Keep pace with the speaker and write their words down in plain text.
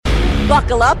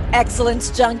Buckle up,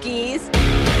 excellence junkies,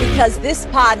 because this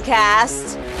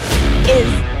podcast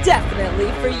is definitely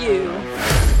for you.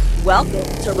 Welcome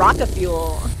to Rocket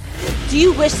Fuel. Do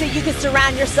you wish that you could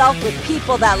surround yourself with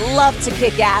people that love to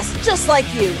kick ass just like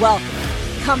you? Well,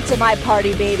 come to my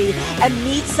party, baby, and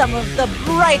meet some of the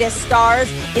brightest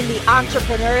stars in the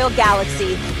entrepreneurial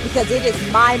galaxy, because it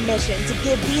is my mission to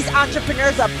give these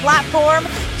entrepreneurs a platform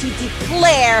to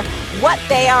declare what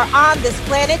they are on this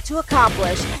planet to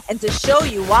accomplish and to show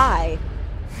you why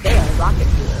they are rocket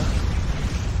fuel.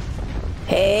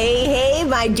 Hey,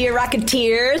 my dear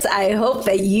Rocketeers. I hope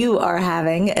that you are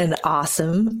having an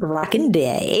awesome rockin'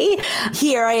 day.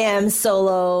 Here I am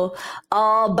solo,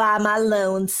 all by my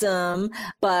lonesome,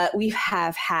 but we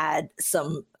have had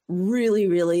some really,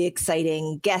 really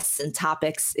exciting guests and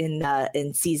topics in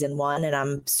season 1, and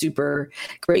I'm super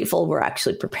grateful. We're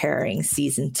actually preparing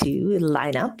season 2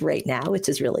 lineup right now, which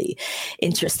is really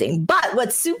interesting. But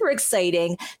what's super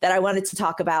exciting that I wanted to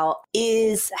talk about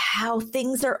is how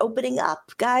things are opening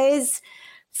up, guys.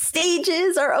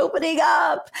 Stages are opening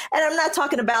up. And I'm not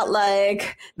talking about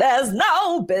like, there's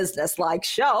no business like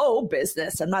show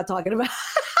business. I'm not talking about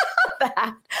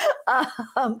that.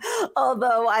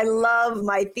 Although I love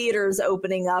my theaters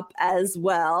opening up as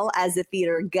well as a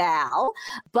theater gal.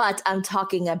 But I'm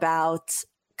talking about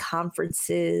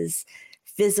conferences,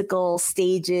 physical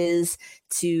stages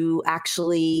to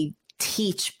actually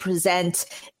teach, present,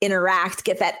 interact,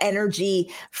 get that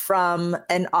energy from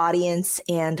an audience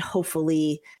and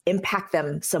hopefully impact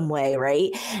them some way,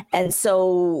 right? And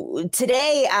so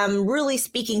today I'm really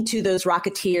speaking to those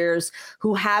Rocketeers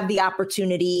who have the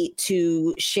opportunity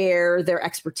to share their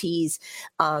expertise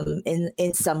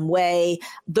in some way.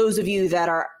 Those of you that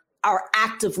are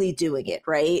actively doing it,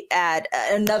 right? At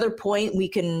another point, we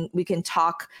can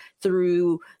talk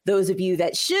through those of you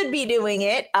that should be doing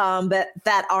it, but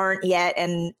that aren't yet.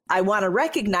 And I want to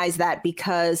recognize that,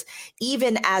 because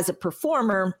even as a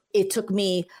performer, it took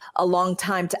me a long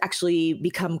time to actually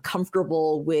become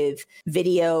comfortable with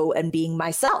video and being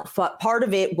myself. But part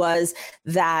of it was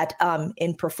that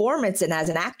in performance and as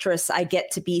an actress, I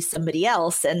get to be somebody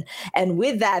else. And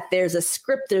with that, there's a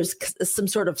script, there's some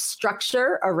sort of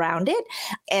structure around it,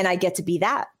 and I get to be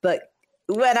that. But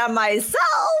when I'm myself,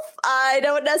 I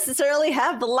don't necessarily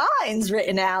have the lines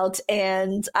written out,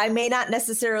 and I may not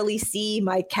necessarily see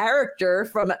my character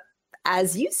from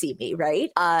as you see me, right?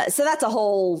 So that's a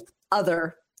whole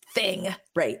other thing,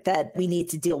 right, that we need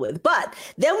to deal with. But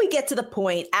then we get to the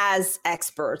point as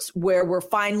experts where we're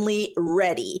finally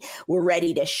ready. We're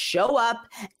ready to show up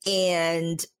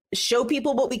and show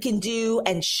people what we can do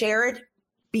and share it,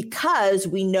 because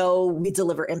we know we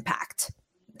deliver impact.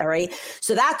 All right.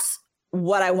 So that's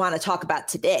what I want to talk about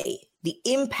today, the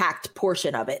impact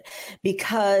portion of it,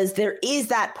 because there is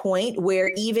that point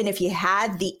where even if you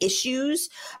had the issues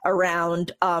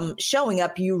around showing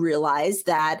up, you realize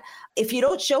that if you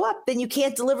don't show up, then you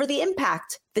can't deliver the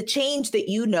impact, the change that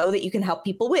you know that you can help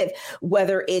people with,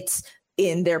 whether it's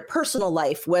in their personal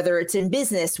life, whether it's in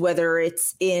business, whether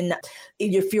it's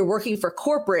if you're working for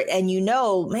corporate and you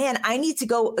know, man, I need to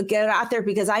go get out there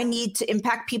because I need to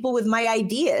impact people with my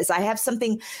ideas. I have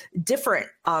something different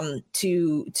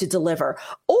to deliver.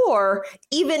 Or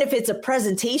even if it's a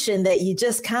presentation that you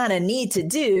just kind of need to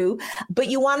do, but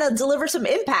you want to deliver some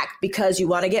impact because you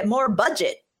want to get more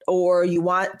budget or you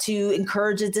want to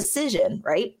encourage a decision,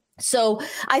 right? So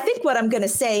I think what I'm going to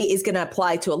say is going to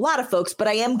apply to a lot of folks, but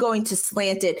I am going to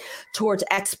slant it towards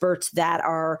experts that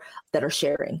are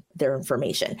sharing their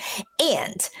information.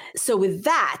 And so with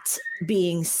that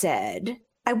being said,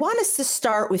 I want us to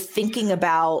start with thinking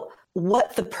about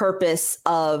what the purpose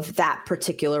of that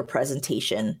particular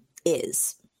presentation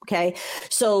is. Okay.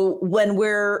 So when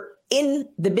we're in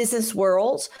the business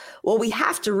world, what we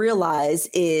have to realize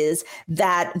is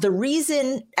that the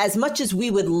reason, as much as we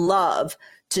would love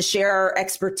to share our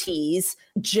expertise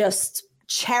just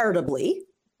charitably,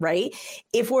 right?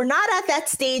 If we're not at that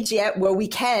stage yet where we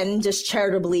can just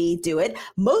charitably do it,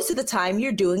 most of the time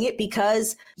you're doing it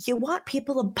because you want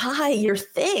people to buy your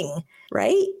thing,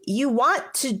 right? You want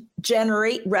to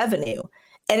generate revenue.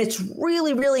 And it's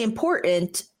really, really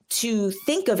important to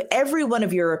think of every one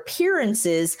of your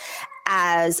appearances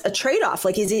as a trade-off.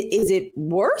 Like, is it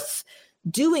worth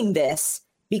doing this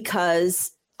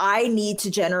because I need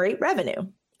to generate revenue?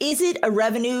 Is it a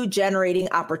revenue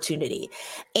generating opportunity?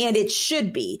 And it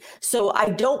should be. So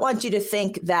I don't want you to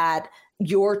think that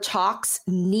your talks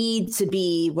need to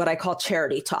be what I call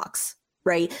charity talks,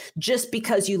 right? Just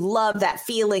because you love that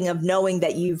feeling of knowing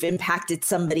that you've impacted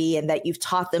somebody and that you've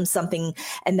taught them something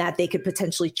and that they could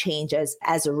potentially change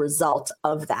as a result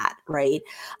of that, right?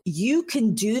 You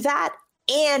can do that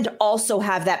and also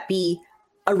have that be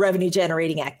a revenue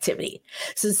generating activity.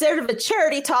 So instead of a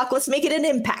charity talk, let's make it an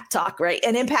impact talk, right?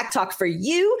 An impact talk for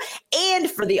you and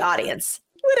for the audience.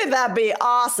 Wouldn't that be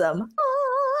awesome?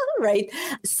 Right?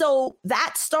 So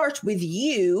that starts with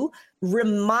you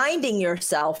reminding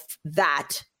yourself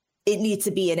that it needs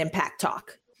to be an impact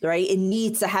talk, right? It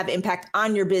needs to have impact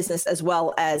on your business as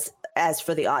well as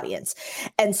for the audience.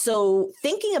 And so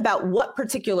thinking about what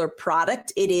particular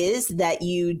product it is that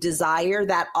you desire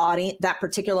that audience, that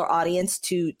particular audience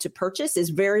to purchase is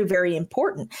very, very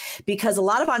important, because a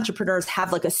lot of entrepreneurs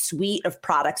have like a suite of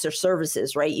products or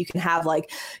services, right? You can have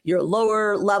like your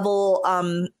lower level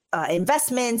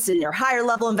investments and your higher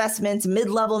level investments,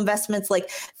 mid-level investments. Like,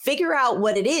 figure out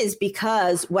what it is,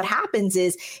 because what happens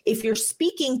is if you're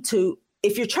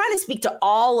trying to speak to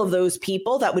all of those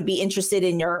people that would be interested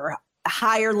in your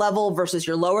higher level versus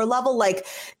your lower level, like,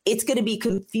 it's going to be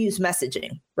confused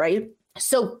messaging, right?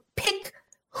 So pick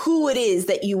who it is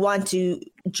that you want to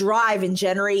drive and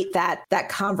generate that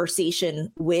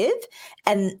conversation with,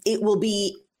 and it will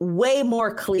be way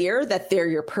more clear that they're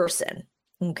your person.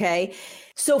 Okay.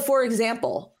 So for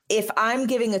example, if I'm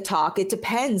giving a talk, it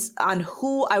depends on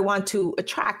who I want to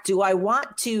attract. Do I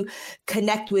want to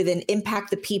connect with and impact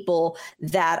the people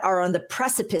that are on the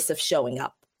precipice of showing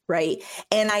up? Right.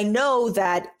 And I know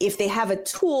that if they have a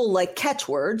tool like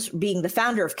Catchwords, being the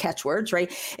founder of Catchwords,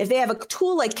 right? If they have a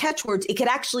tool like Catchwords, it could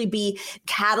actually be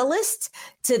catalyst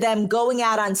to them going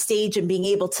out on stage and being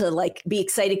able to like be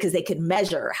excited because they can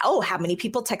measure, how many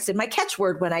people texted my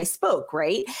catchword when I spoke,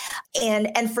 right?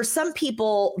 And for some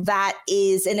people, that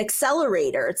is an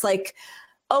accelerator. It's like,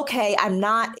 okay,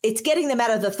 it's getting them out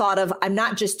of the thought of, I'm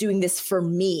not just doing this for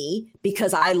me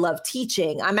because I love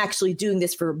teaching. I'm actually doing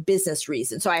this for business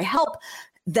reasons. So I help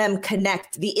them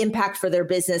connect the impact for their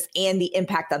business and the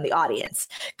impact on the audience.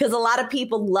 Because a lot of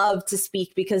people love to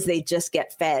speak because they just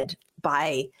get fed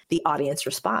by the audience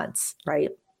response, right?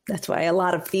 That's why a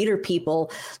lot of theater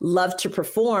people love to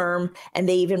perform, and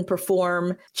they even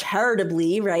perform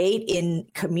charitably, right, in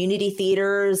community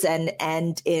theaters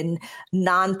and in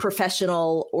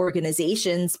non-professional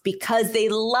organizations, because they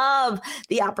love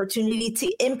the opportunity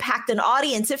to impact an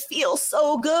audience. It feels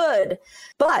so good.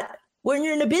 But when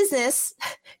you're in a business,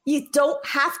 you don't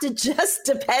have to just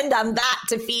depend on that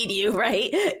to feed you,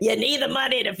 right? You need the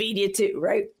money to feed you too,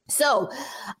 right? So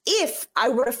if I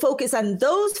were to focus on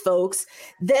those folks,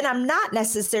 then I'm not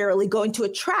necessarily going to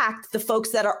attract the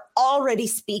folks that are already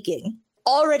speaking,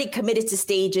 already committed to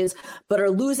stages, but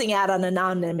are losing out on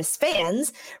anonymous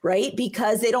fans, right?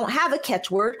 Because they don't have a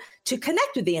catchword to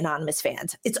connect with the anonymous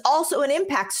fans. It's also an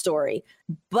impact story,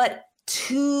 but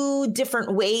two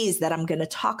different ways that I'm going to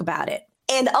talk about it.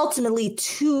 And ultimately,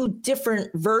 two different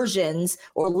versions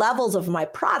or levels of my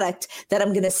product that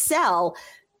I'm going to sell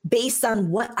based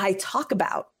on what I talk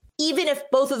about, even if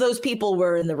both of those people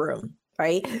were in the room,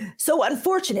 right? So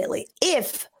unfortunately,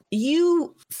 if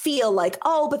you feel like,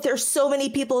 oh, but there's so many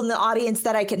people in the audience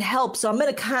that I can help, so I'm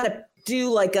going to kind of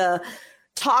do like a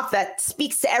talk that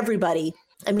speaks to everybody.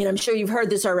 I mean, I'm sure you've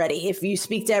heard this already. If you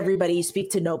speak to everybody, you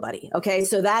speak to nobody. Okay.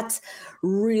 So that's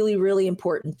really, really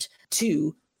important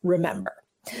to remember.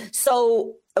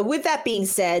 So with that being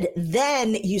said,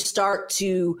 then you start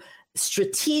to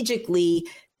strategically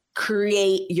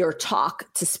create your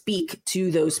talk to speak to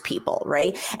those people,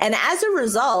 right? And as a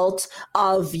result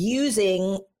of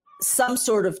using some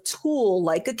sort of tool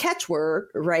like a catchword,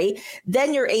 right,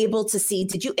 then you're able to see,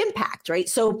 did you impact, right?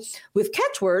 So with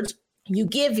catchwords, you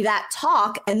give that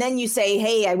talk and then you say,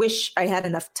 hey, I wish I had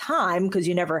enough time, because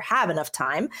you never have enough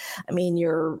time. I mean,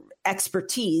 your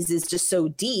expertise is just so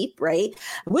deep, right?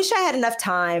 I wish I had enough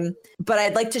time, but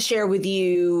I'd like to share with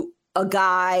you a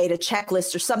guide, a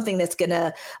checklist, or something that's going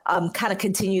to kind of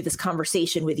continue this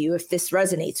conversation with you if this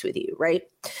resonates with you, right?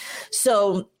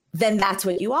 So then that's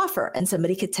what you offer. And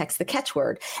somebody could text the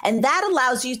catchword. And that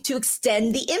allows you to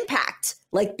extend the impact,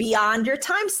 like beyond your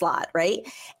time slot, right?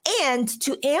 And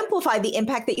to amplify the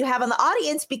impact that you have on the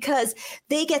audience, because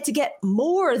they get to get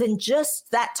more than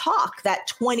just that talk, that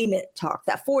 20-minute talk,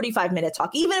 that 45-minute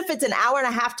talk. Even if it's an hour and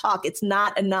a half talk, it's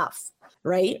not enough,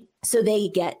 right? So they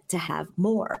get to have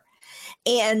more.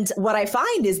 And what I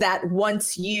find is that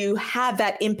once you have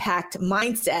that impact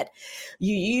mindset,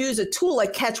 you use a tool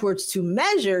like Catchwords to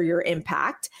measure your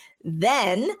impact,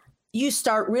 then you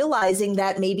start realizing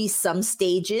that maybe some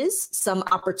stages, some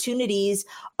opportunities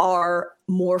are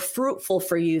more fruitful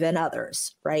for you than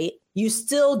others, right? You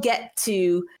still get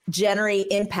to generate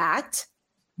impact,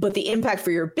 but the impact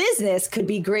for your business could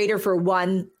be greater for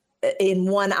one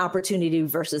opportunity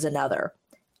versus another.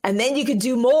 And then you could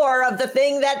do more of the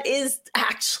thing that is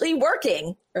actually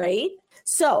working, right?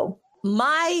 So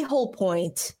My whole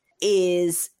point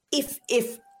is if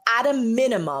at a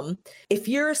minimum, if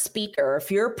you're a speaker,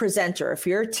 if you're a presenter, if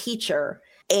you're a teacher,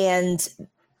 and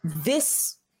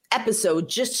this episode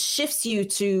just shifts you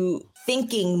to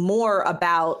thinking more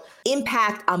about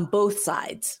impact on both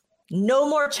sides. No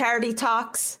more charity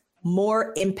talks,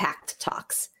 more impact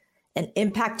talks, and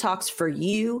impact talks for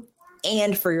you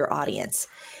and for your audience.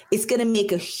 It's going to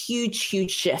make a huge, huge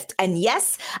shift. And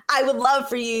yes, I would love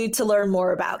for you to learn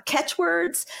more about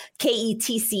Ketchwords,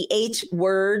 KETCH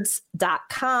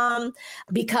words.com,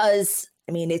 because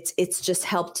I mean, it's just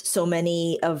helped so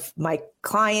many of my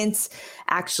clients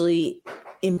actually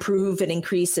improve and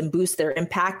increase and boost their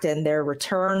impact and their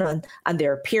return on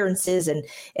their appearances. And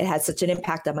it had such an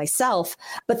impact on myself.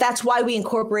 But that's why we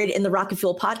incorporate it in the Rocket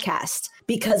Fuel podcast,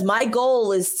 because my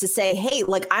goal is to say, hey,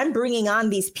 like I'm bringing on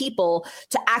these people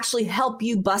to actually help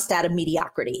you bust out of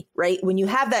mediocrity, right? When you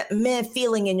have that meh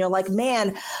feeling and you're like,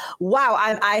 man, wow,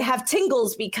 I have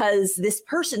tingles because this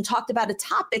person talked about a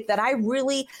topic that I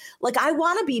really like. I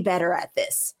want to be better at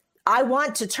this. I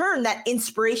want to turn that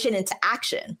inspiration into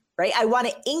action. Right? I want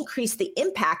to increase the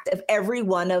impact of every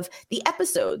one of the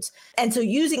episodes. And so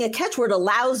using a catchword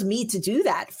allows me to do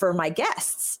that for my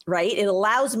guests, right? It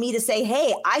allows me to say,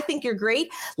 hey, I think you're great.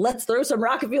 Let's throw some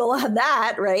rocket fuel on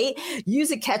that, right?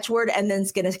 Use a catchword, and then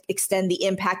it's going to extend the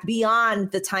impact beyond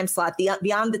the time slot,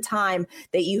 beyond the time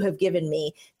that you have given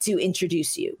me to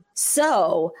introduce you.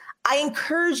 So I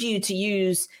encourage you to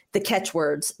use the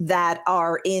catchwords that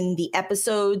are in the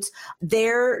episodes.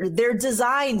 They're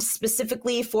designed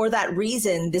specifically for that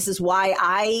reason. This is why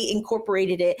I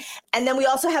incorporated it. And then we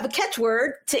also have a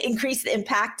catchword to increase the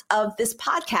impact of this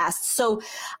podcast. So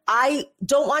I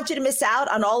don't want you to miss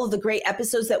out on all of the great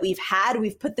episodes that we've had.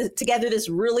 We've put together this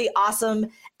really awesome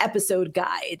episode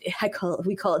guide.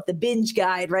 We call it the binge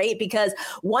guide, right? Because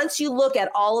once you look at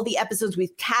all of the episodes,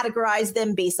 we've categorized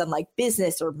them based on like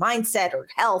business or mindset or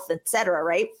health, etc.,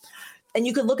 right? And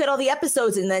you could look at all the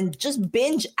episodes and then just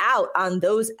binge out on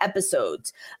those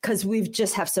episodes, because we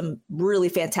just have some really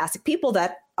fantastic people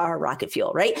that are Rocket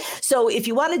Fuel, right? So if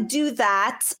you want to do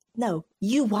that,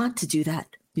 you want to do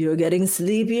that. You're getting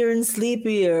sleepier and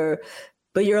sleepier,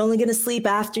 but you're only going to sleep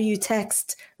after you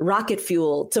text Rocket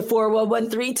Fuel to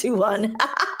 411-321.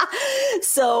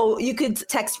 So you could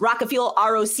text Rocket Fuel,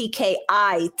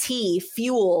 ROCKIT,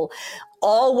 fuel,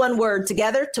 all one word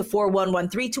together to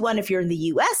 411-321 if you're in the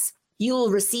US. You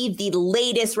will receive the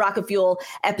latest Rocket Fuel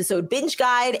episode binge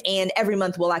guide, and every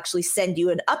month we'll actually send you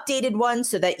an updated one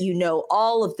so that you know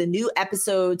all of the new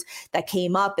episodes that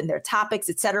came up and their topics,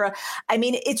 etc. I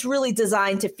mean, it's really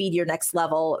designed to feed your next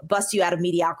level, bust you out of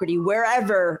mediocrity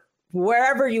wherever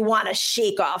you want to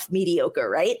shake off mediocre,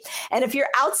 right? And if you're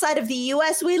outside of the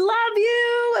US, we love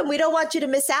you and we don't want you to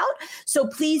miss out. So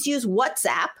please use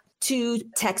WhatsApp to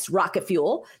text Rocket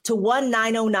Fuel to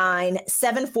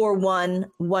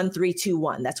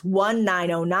 1-909-741-1321. That's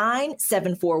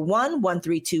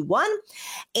 1-909-741-1321.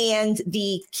 And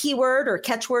the keyword or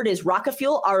catchword is Rocket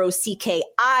Fuel,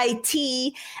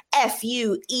 ROCKITFUEL.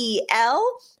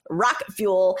 Rocket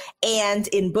Fuel. And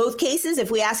in both cases, if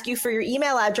we ask you for your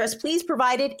email address, please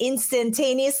provide it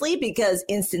instantaneously, because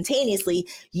instantaneously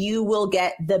you will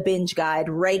get the binge guide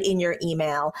right in your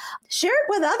email. Share it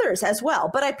with others as well,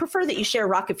 but I prefer that you share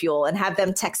Rocket Fuel and have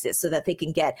them text it so that they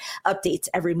can get updates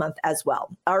every month as well.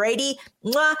 Alrighty.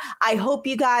 I hope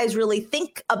you guys really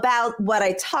think about what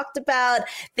I talked about.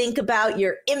 Think about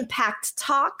your impact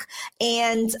talk.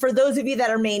 And for those of you that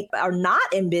are not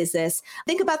in business,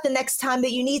 think about the next time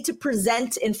that you need to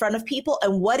present in front of people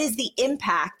and what is the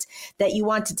impact that you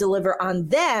want to deliver on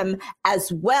them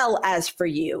as well as for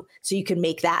you, so you can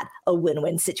make that a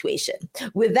win-win situation.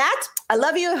 With that, I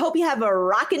love you. I hope you have a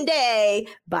rockin' day.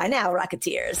 Bye now,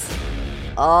 Rocketeers.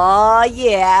 Oh,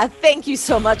 yeah. Thank you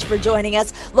so much for joining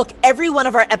us. Look, every one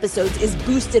of our episodes is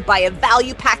boosted by a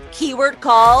value-packed keyword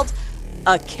called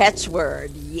a catchword.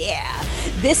 Yeah.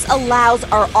 This allows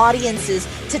our audiences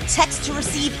to text to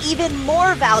receive even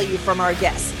more value from our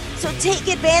guests. So take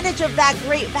advantage of that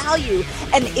great value.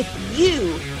 And if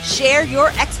you share your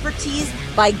expertise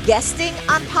by guesting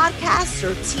on podcasts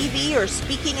or TV or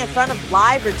speaking in front of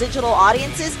live or digital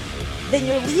audiences, then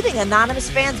you're leaving anonymous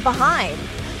fans behind.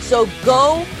 So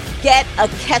go get a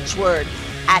catchword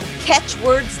at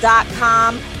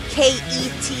catchwords.com,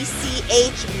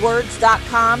 KETCH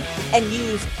words.com, and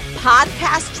use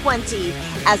podcast20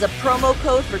 as a promo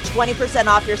code for 20%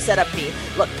 off your setup fee.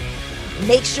 Look,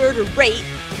 make sure to rate,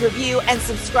 review, and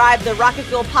subscribe to the Rocket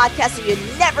Fuel podcast so you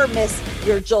never miss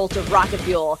your jolt of Rocket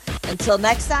Fuel. Until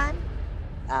next time,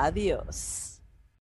 adios.